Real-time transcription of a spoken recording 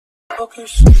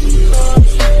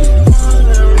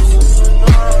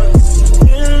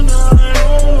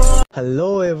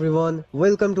Hello everyone,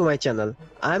 welcome to my channel.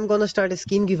 I'm gonna start a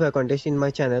skin giveaway contest in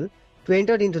my channel. To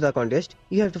enter into the contest,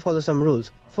 you have to follow some rules.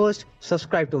 First,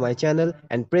 subscribe to my channel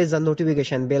and press the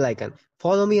notification bell icon.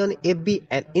 Follow me on FB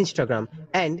and Instagram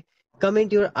and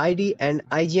comment your ID and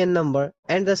IGN number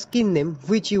and the skin name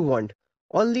which you want.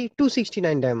 Only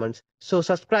 269 diamonds. So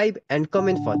subscribe and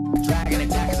comment first.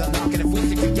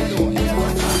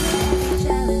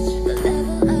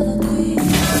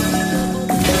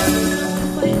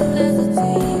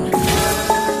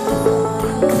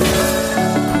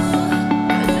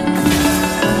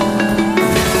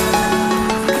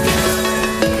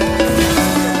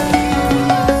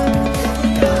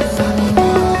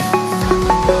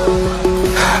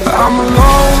 I'm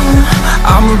alone,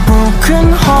 I'm a broken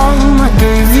home. I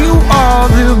gave you all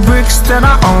the bricks that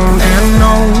I own and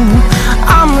know.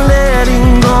 I'm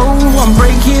letting go, I'm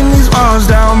breaking these walls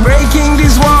down, breaking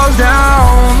these walls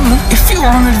down. If you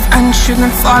want adventure,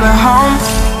 then fly to home.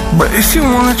 But if you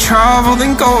wanna travel,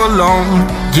 then go alone.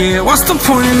 Yeah, what's the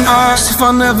point in us if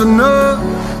I never know?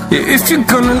 Yeah, if you're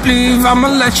gonna leave, I'ma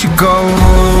let you go.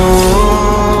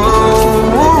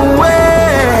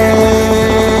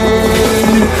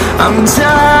 I'm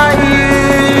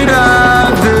tired